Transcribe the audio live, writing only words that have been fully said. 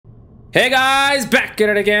Hey guys, back at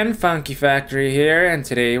it again, FunkyFactory here, and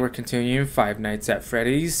today we're continuing Five Nights at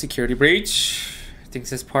Freddy's Security Breach. I think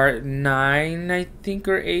this is part 9, I think,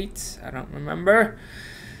 or 8, I don't remember.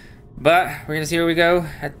 But we're gonna see where we go.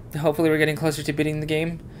 Hopefully we're getting closer to beating the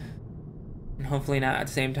game. And hopefully not at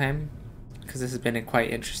the same time, because this has been a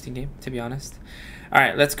quite interesting game, to be honest.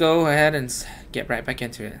 Alright, let's go ahead and get right back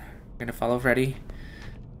into it. We're gonna follow Freddy.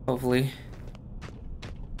 Hopefully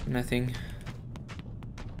nothing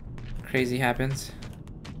crazy happens.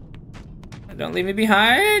 Don't leave me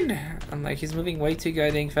behind. I'm like, he's moving way too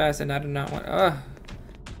goddamn fast, and I do not want. I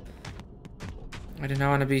do not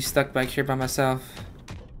want to be stuck back here by myself.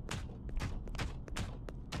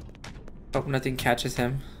 Hope nothing catches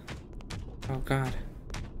him. Oh god.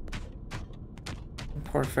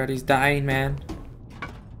 Poor Freddy's dying, man.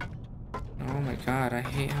 Oh my god, I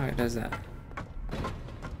hate how it does that.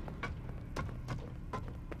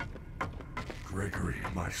 Gregory,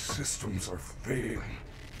 my systems are failing.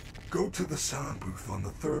 Go to the sound booth on the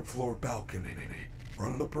 3rd floor balcony.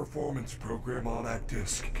 Run the performance program on that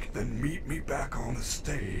disc, then meet me back on the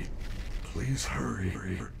stage. Please hurry.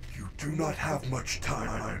 You do not have much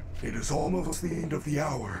time. It is almost the end of the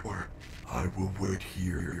hour. I will wait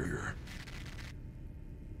here.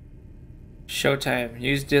 Showtime.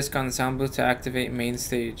 Use disc on the sound booth to activate main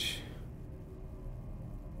stage.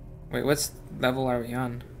 Wait, what level are we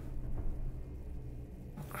on?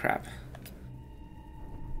 Crap.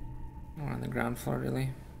 We're on the ground floor, really.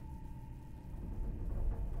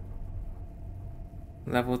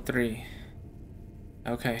 Level 3.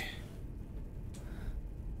 Okay.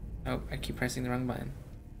 Oh, I keep pressing the wrong button.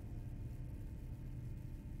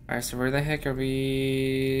 Alright, so where the heck are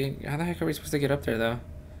we... How the heck are we supposed to get up there, though?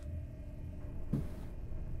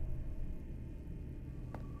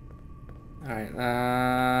 Alright,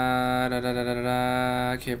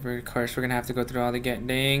 okay, of course we're gonna have to go through all the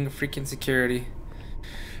dang freaking security.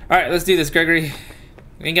 Alright, let's do this, Gregory.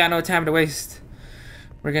 We ain't got no time to waste.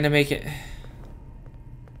 We're gonna make it.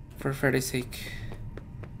 For Freddy's sake.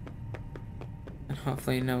 And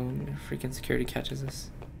hopefully no freaking security catches us.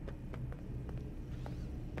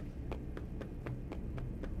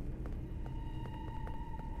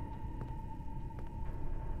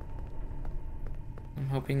 I'm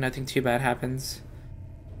hoping nothing too bad happens.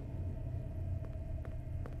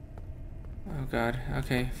 Oh god,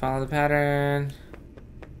 okay, follow the pattern.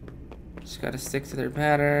 Just gotta stick to their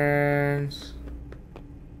patterns.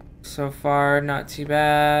 So far, not too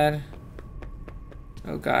bad.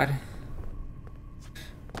 Oh god.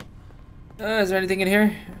 Is there anything in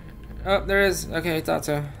here? Oh, there is. Okay, I thought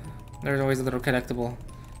so. There's always a little collectible.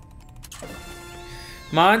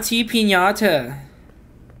 Monty Pinata.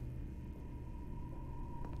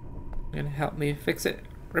 Gonna help me fix it?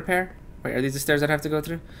 Repair? Wait, are these the stairs I'd have to go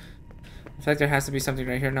through? I feel like there has to be something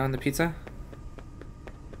right here now in the pizza.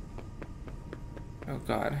 Oh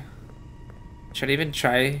god. Should I even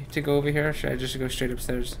try to go over here, or should I just go straight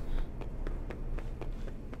upstairs?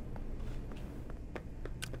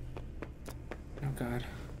 Oh god.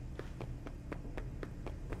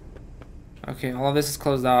 Okay, all of this is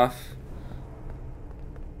closed off.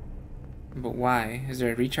 But why? Is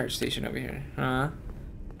there a recharge station over here? Huh?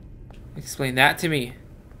 Explain that to me.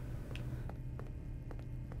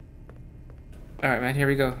 Alright, man, here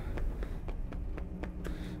we go.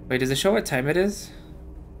 Wait, does it show what time it is?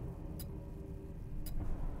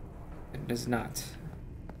 It does not.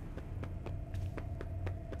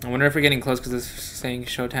 I wonder if we're getting close because it's saying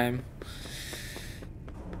showtime.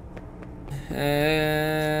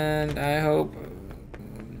 And I hope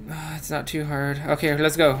it's not too hard. Okay,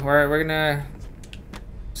 let's go. We're gonna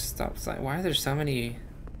stop. Why are there so many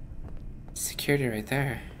security right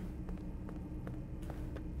there?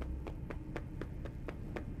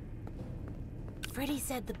 Freddy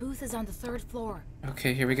said the booth is on the 3rd floor.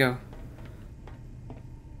 Okay, here we go.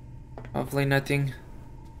 Hopefully nothing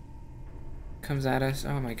comes at us.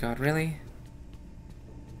 Oh my god, really?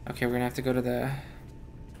 Okay, we're gonna have to go to the...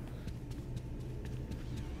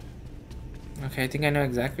 Okay, I think I know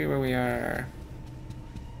exactly where we are.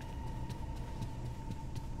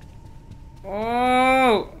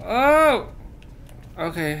 Oh! Oh!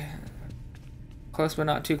 Okay. Close but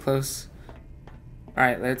not too close.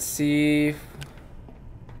 Alright, let's see.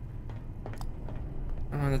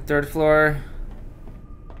 I'm on the 3rd floor.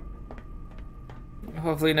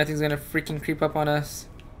 Hopefully nothing's gonna freaking creep up on us.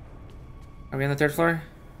 Are we on the 3rd floor?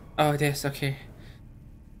 Oh, it is. Okay.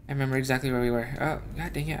 I remember exactly where we were. Oh,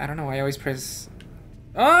 god dang it. I don't know why I always press...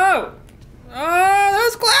 Oh! Oh, that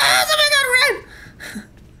was close! Oh my god, run!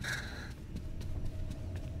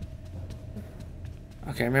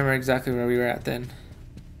 Okay, I remember exactly where we were at then.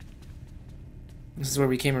 This is where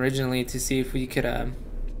we came originally to see if we could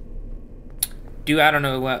do I don't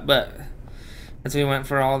know what, but that's why we went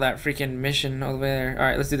for all that freaking mission over there. All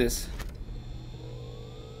right, let's do this.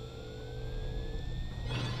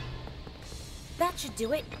 That should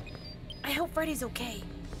do it. I hope Freddy's okay.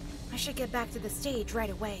 I should get back to the stage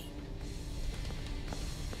right away.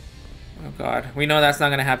 Oh god, we know that's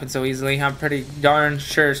not gonna happen so easily. I'm pretty darn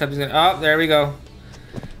sure something's gonna. Oh, there we go.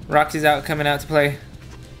 Roxy's out, coming out to play.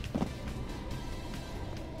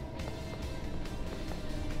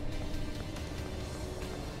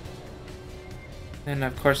 And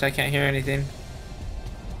of course, I can't hear anything.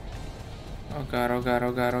 Oh god, oh god,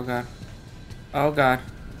 oh god, oh god. Oh god.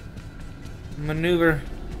 Maneuver.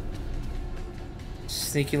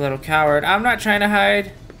 Sneaky little coward. I'm not trying to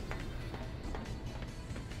hide.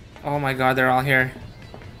 Oh my god, they're all here.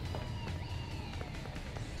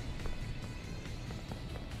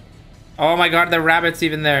 Oh my god, the rabbit's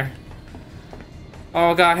even there.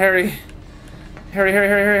 Oh god, hurry. Hurry, hurry,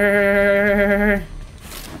 hurry, hurry, hurry, hurry, hurry.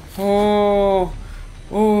 Oh.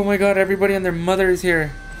 Oh my god, everybody and their mother is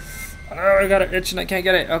here. Oh, I got an itch and I can't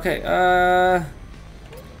get it. Okay, alright,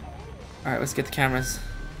 let's get the cameras.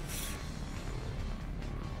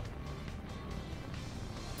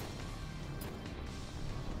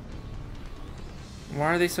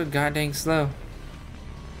 Why are they so goddamn slow?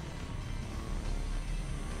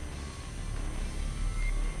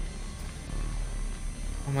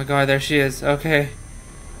 Oh my god, there she is. Okay.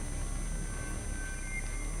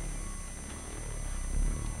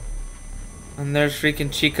 And there's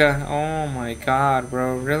freaking Chica. Oh my god,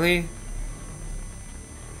 bro. Really?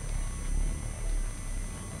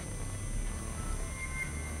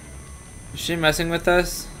 Is she messing with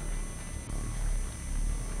us?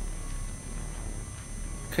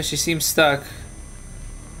 Because she seems stuck.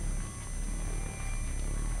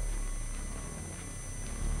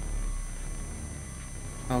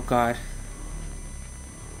 Oh god.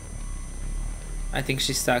 I think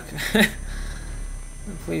she's stuck.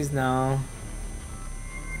 Please no.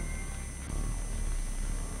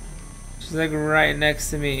 She's like right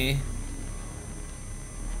next to me.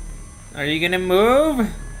 Are you gonna move?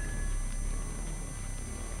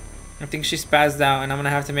 I think she spazzed out and I'm gonna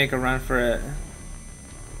have to make a run for it.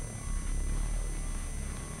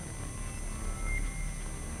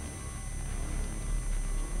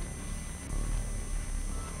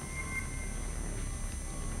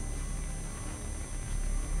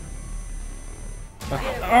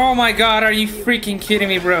 Oh my god, are you freaking kidding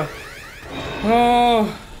me, bro?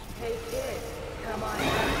 Oh.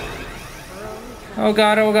 Oh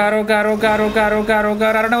god, oh god, oh god, oh god, oh god, oh god, oh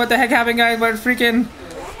god. I don't know what the heck happened, guys, but freaking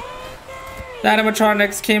the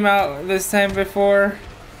animatronics came out this time before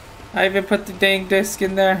I even put the dang disc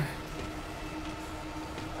in there.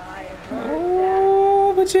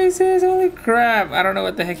 Oh, but Jesus, holy crap. I don't know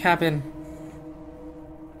what the heck happened.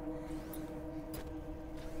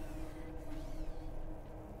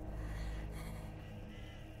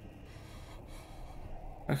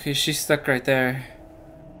 Okay, she's stuck right there.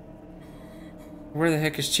 Where the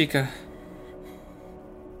heck is Chica?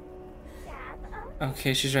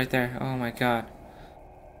 Okay, she's right there. Oh my god.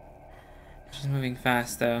 She's moving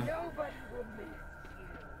fast though.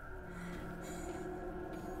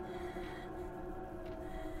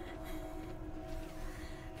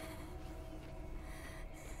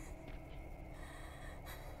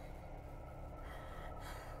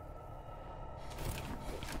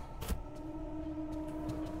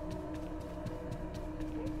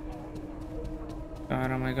 God,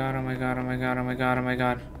 oh my god, oh my god, oh my god, oh my god, oh my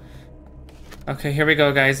god. Okay, here we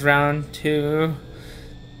go, guys. Round 2.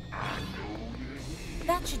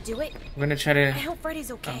 That should do it. We're gonna try to. I hope Freddy's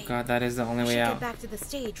okay. Oh god, that is the only way out. Get back to the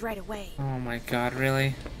stage right away. Oh my god,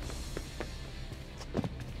 really?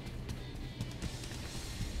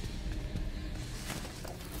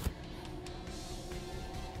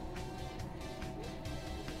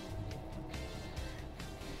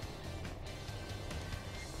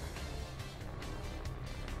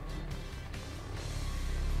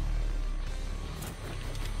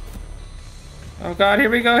 Oh god, here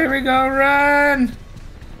we go, run!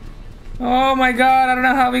 Oh my god, I don't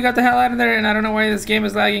know how we got the hell out of there, and I don't know why this game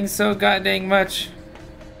is lagging so goddamn much.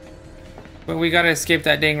 But we gotta escape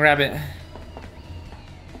that dang rabbit.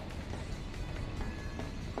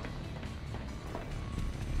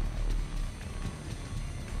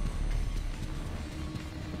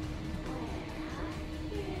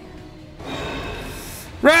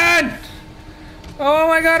 Run! Oh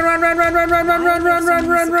my god, run, run, run, run, run, run, run, run, run,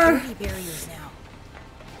 run, run!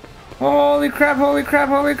 Holy crap, holy crap,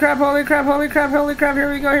 holy crap, holy crap, holy crap, holy crap,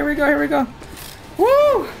 here we go, here we go, here we go. Woo!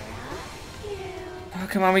 Oh,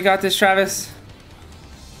 come on, we got this, Travis.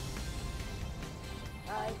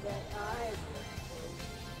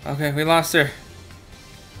 Okay, we lost her.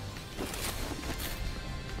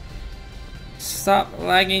 Stop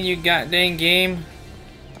lagging, you goddamn game.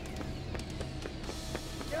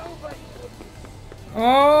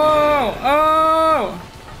 Oh! Oh!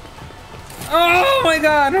 Oh my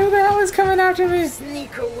god, who the hell is coming after me?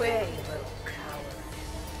 Sneak away, little coward.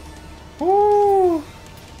 Ooh!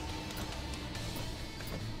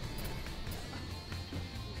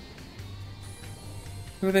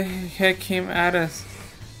 Who the heck came at us?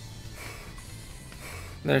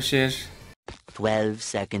 There she is. 12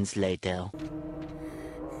 seconds later.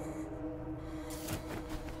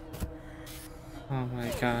 Oh my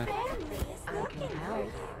god. Family is looking for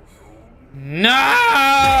you.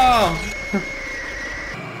 No!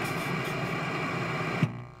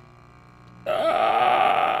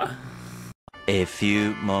 A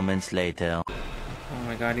few moments later. Oh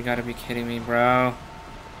my god, you gotta be kidding me, bro.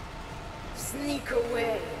 Sneak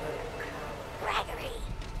away, Gregory.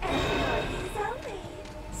 Employees only.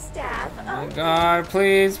 Staff Oh my only. god,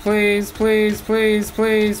 please, please, please, please,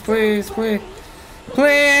 please, please, please.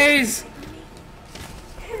 Please!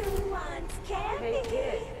 Who wants candy? Hey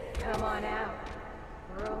kid, come on out.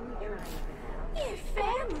 Room your Your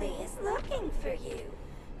family is looking for you.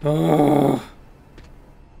 Oh.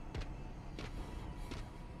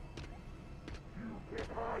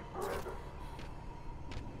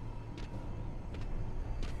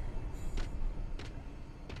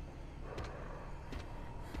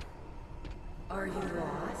 Are you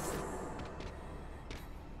lost?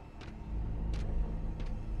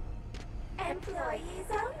 Employees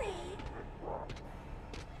only.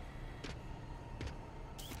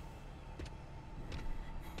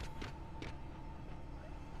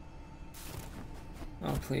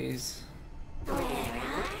 Oh, please. Where are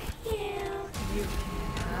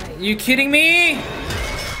you? You kidding me?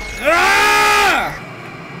 Ah!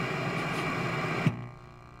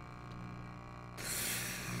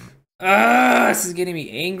 Ah, this is getting me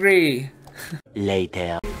angry.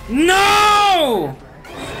 Later. No!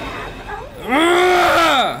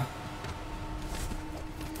 Ah!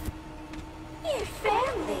 Your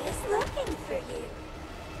family is looking for you.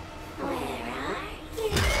 Where are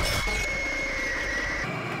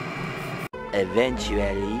you?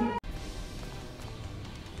 Eventually.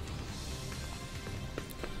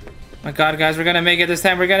 My god, guys, we're gonna make it this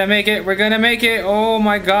time. We're gonna make it. We're gonna make it. Oh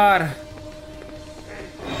my god.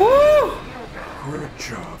 Woo! Great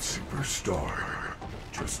job, superstar.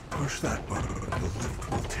 Just push that button. The lift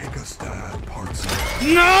will take us to add parts.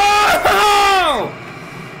 No!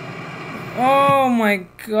 Oh my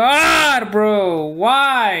god, bro.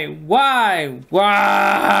 Why? Why?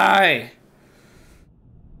 Why?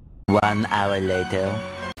 1 hour later.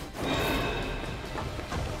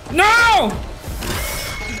 No!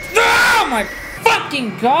 Oh my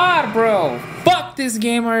fucking god, bro. Fuck this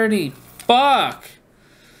game already. Fuck.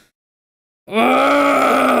 Ugh.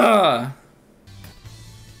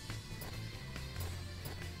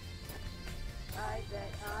 I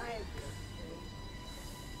bet I will.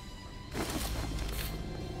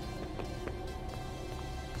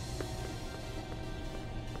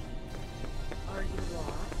 Are you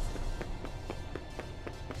lost?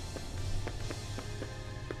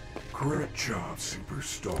 Great job,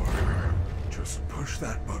 superstar. Just push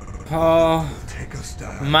that button. Oh It'll take us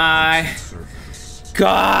down. my Service.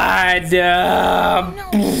 god. No,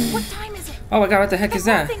 what time is it? Oh my god, what the heck is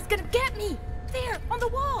That that? thing's gonna get me. There, on the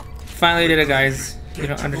wall. Finally did it, guys. You Get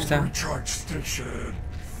don't to the understand. recharge station.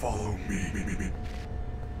 Follow me.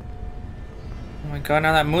 Oh my god,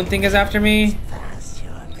 now that moon thing is after me.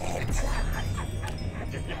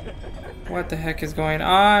 What the heck is going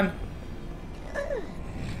on?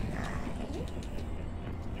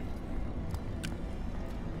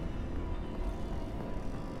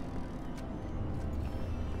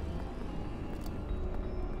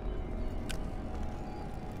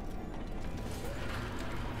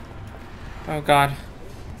 Oh god.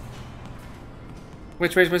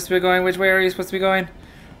 Which way are you supposed to be going? Which way are you supposed to be going?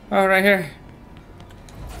 Oh, right here.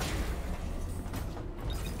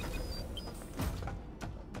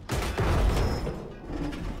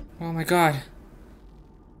 Oh my god.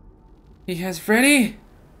 He has Freddy?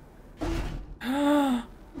 How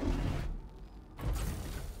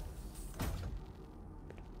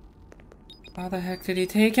the heck did he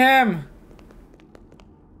take him?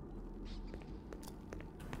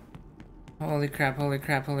 Holy crap, holy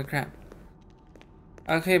crap, holy crap.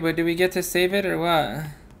 Okay, but do we get to save it or what?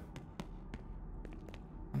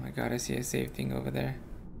 Oh my god, I see a save thing over there.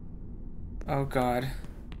 Oh god.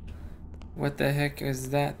 What the heck is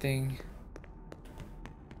that thing?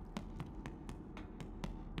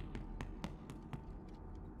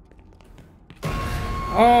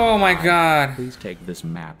 Oh my god. Please take this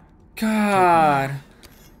map. God.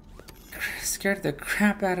 Scared the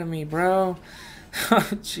crap out of me, bro.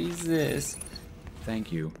 Oh, Jesus.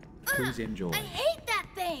 Thank you. Please enjoy. I hate that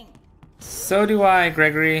thing! So do I,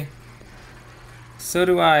 Gregory. So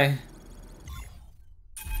do I.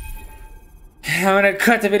 I'm gonna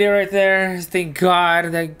cut the video right there. Thank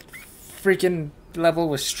God that freaking level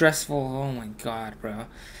was stressful. Oh my God, bro.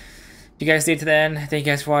 If you guys stayed to the end, thank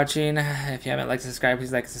you guys for watching. If you haven't liked and subscribed,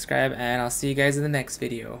 please like and subscribe, and I'll see you guys in the next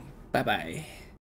video. Bye bye.